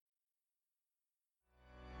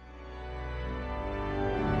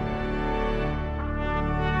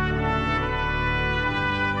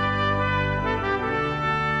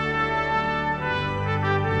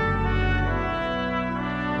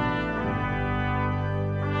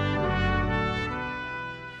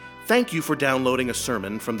Thank you for downloading a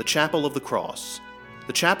sermon from the Chapel of the Cross.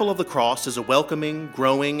 The Chapel of the Cross is a welcoming,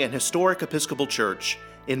 growing, and historic Episcopal church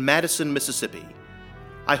in Madison, Mississippi.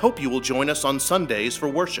 I hope you will join us on Sundays for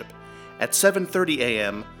worship at 7:30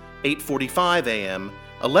 a.m., 8:45 a.m.,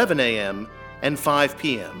 11 a.m., and 5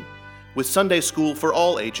 p.m., with Sunday school for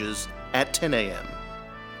all ages at 10 a.m.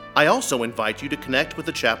 I also invite you to connect with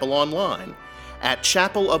the chapel online at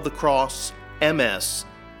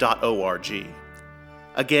chapelofthecrossms.org.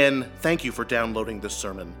 Again, thank you for downloading this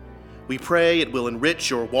sermon. We pray it will enrich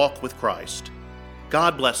your walk with Christ.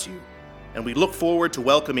 God bless you, and we look forward to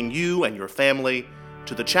welcoming you and your family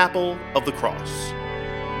to the Chapel of the Cross.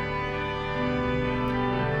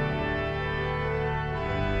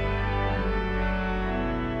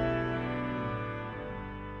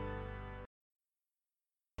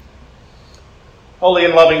 Holy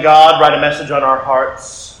and loving God, write a message on our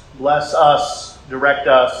hearts. Bless us, direct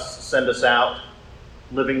us, send us out.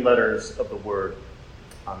 Living letters of the Word.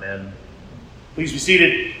 Amen. Please be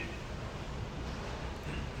seated.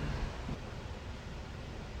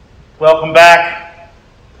 Welcome back.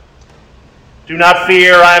 Do not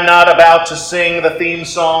fear, I am not about to sing the theme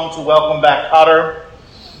song to Welcome Back Kotter,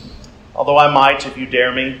 although I might if you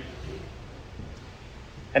dare me.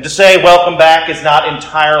 And to say welcome back is not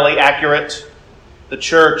entirely accurate. The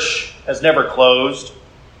church has never closed.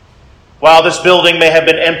 While this building may have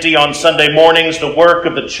been empty on Sunday mornings, the work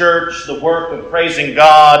of the church, the work of praising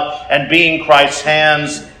God and being Christ's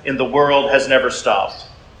hands in the world has never stopped.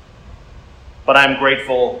 But I'm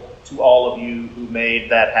grateful to all of you who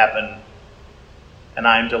made that happen, and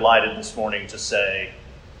I'm delighted this morning to say,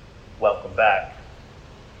 welcome back.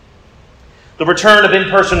 The return of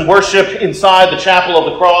in-person worship inside the Chapel of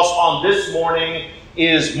the Cross on this morning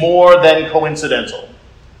is more than coincidental.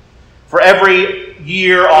 For every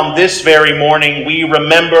year on this very morning, we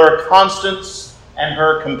remember Constance and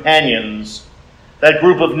her companions, that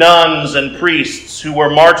group of nuns and priests who were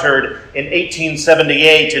martyred in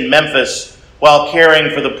 1878 in Memphis while caring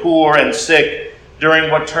for the poor and sick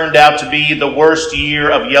during what turned out to be the worst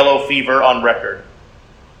year of yellow fever on record.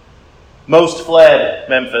 Most fled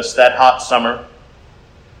Memphis that hot summer,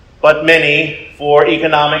 but many, for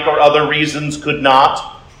economic or other reasons, could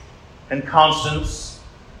not, and Constance,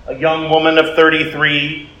 a young woman of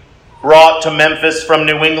 33, brought to Memphis from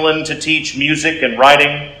New England to teach music and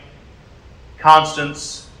writing.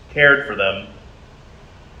 Constance cared for them.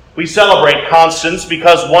 We celebrate Constance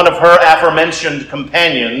because one of her aforementioned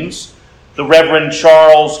companions, the Reverend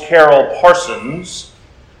Charles Carroll Parsons,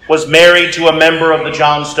 was married to a member of the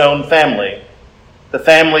Johnstone family, the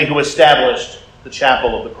family who established the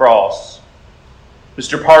Chapel of the Cross.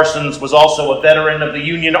 Mr. Parsons was also a veteran of the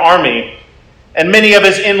Union Army, and many of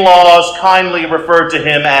his in-laws kindly referred to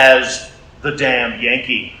him as the damn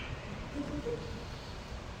Yankee.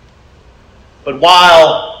 But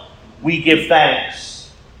while we give thanks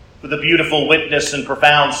for the beautiful witness and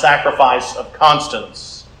profound sacrifice of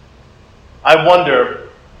Constance, I wonder,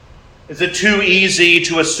 is it too easy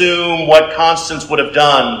to assume what Constance would have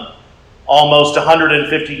done almost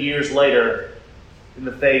 150 years later in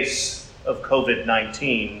the face of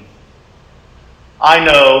COVID-19? I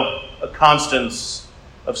know a Constance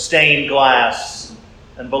of stained glass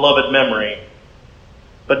and beloved memory,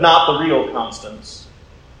 but not the real Constance.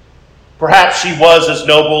 Perhaps she was as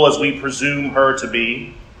noble as we presume her to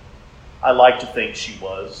be. I like to think she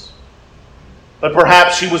was. But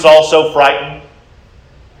perhaps she was also frightened,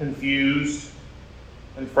 confused,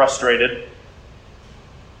 and frustrated.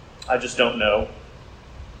 I just don't know.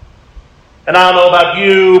 And I don't know about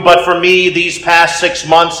you, but for me, these past 6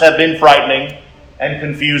 months have been frightening and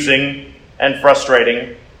confusing and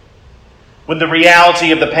frustrating. When the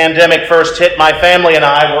reality of the pandemic first hit, my family and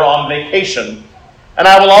I were on vacation. And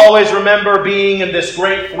I will always remember being in this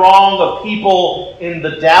great throng of people in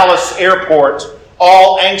the Dallas airport,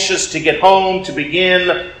 all anxious to get home to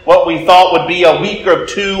begin what we thought would be a week or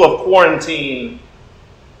two of quarantine.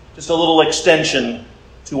 Just a little extension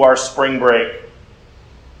to our spring break.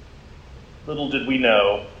 Little did we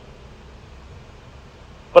know.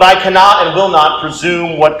 But I cannot and will not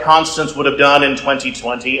presume what Constance would have done in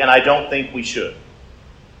 2020, and I don't think we should.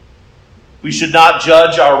 We should not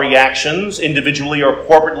judge our reactions, individually or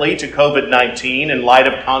corporately, to COVID-19 in light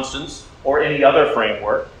of Constance or any other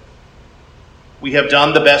framework. We have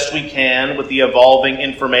done the best we can with the evolving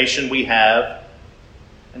information we have,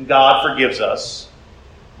 and God forgives us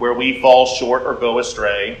where we fall short or go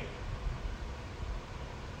astray.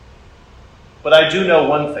 But I do know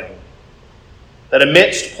one thing, that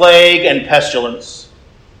amidst plague and pestilence,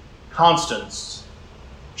 Constance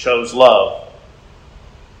chose love.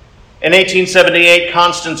 In 1878,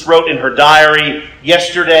 Constance wrote in her diary,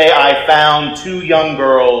 "Yesterday I found 2 young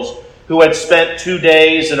girls who had spent 2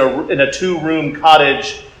 days in a 2-room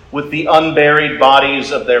cottage with the unburied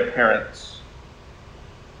bodies of their parents.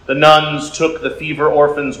 The nuns took the fever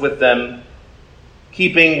orphans with them,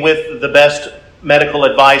 keeping with the best medical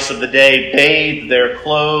advice of the day, bathed their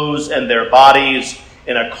clothes and their bodies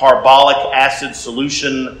in a carbolic acid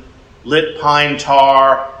solution, lit pine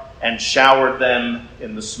tar, and showered them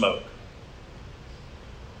in the smoke.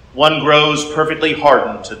 One grows perfectly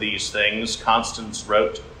hardened to these things," Constance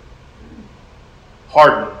wrote.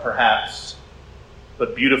 Hardened, perhaps,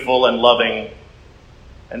 but beautiful and loving,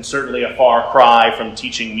 and certainly a far cry from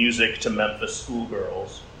teaching music to Memphis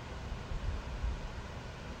schoolgirls.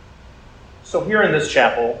 So here in this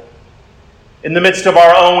chapel, in the midst of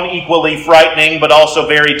our own equally frightening but also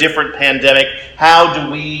very different pandemic, how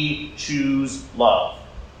do we choose love?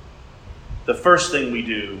 The first thing we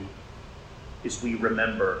do is we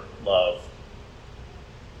remember love.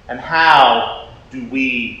 And how do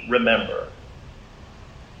we remember?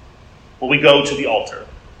 Well, we go to the altar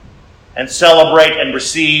and celebrate and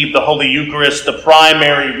receive the Holy Eucharist, the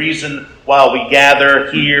primary reason why we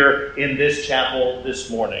gather here in this chapel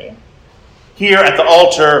this morning. Here at the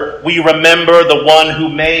altar, we remember the one who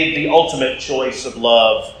made the ultimate choice of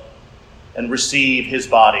love and receive his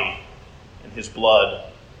body and his blood.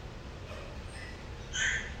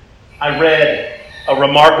 I read a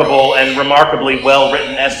remarkable and remarkably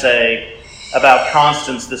well-written essay about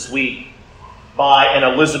Constance this week by an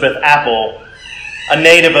Elizabeth Apple, a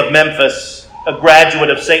native of Memphis, a graduate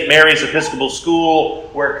of St. Mary's Episcopal School,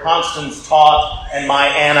 where Constance taught and my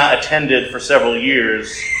Anna attended for several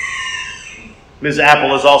years. Ms.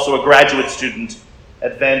 Apple is also a graduate student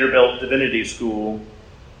at Vanderbilt Divinity School.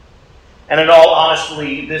 And in all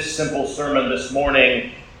honesty, this simple sermon this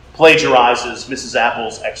morning plagiarizes Mrs.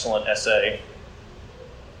 Apple's excellent essay.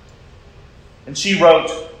 And she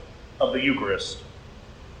wrote of the Eucharist,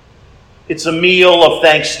 "It's a meal of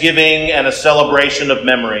thanksgiving and a celebration of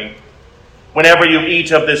memory. Whenever you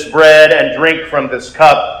eat of this bread and drink from this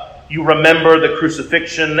cup, you remember the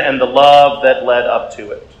crucifixion and the love that led up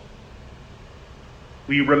to it.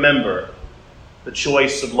 We remember the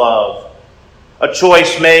choice of love, a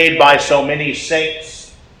choice made by so many saints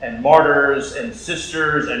and martyrs and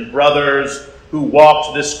sisters and brothers who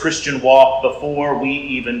walked this Christian walk before we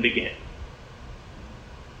even began.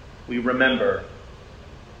 We remember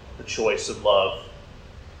the choice of love."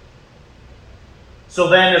 So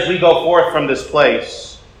then, as we go forth from this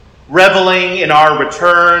place, reveling in our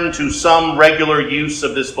return to some regular use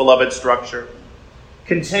of this beloved structure,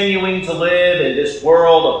 continuing to live in this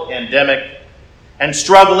world of pandemic, and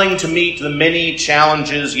struggling to meet the many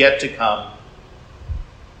challenges yet to come,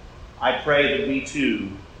 I pray that we too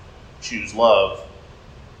choose love.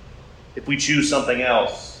 If we choose something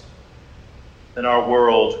else, then our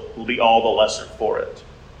world will be all the lesser for it.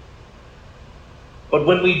 But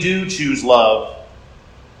when we do choose love,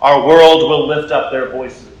 our world will lift up their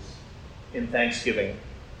voices in thanksgiving.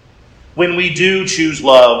 When we do choose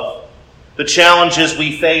love, the challenges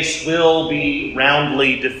we face will be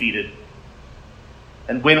roundly defeated.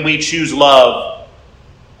 And when we choose love,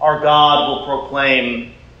 our God will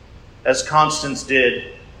proclaim, as Constance did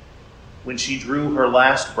when she drew her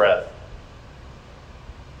last breath,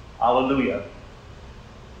 "Alleluia,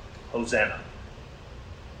 Hosanna."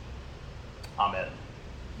 Amen.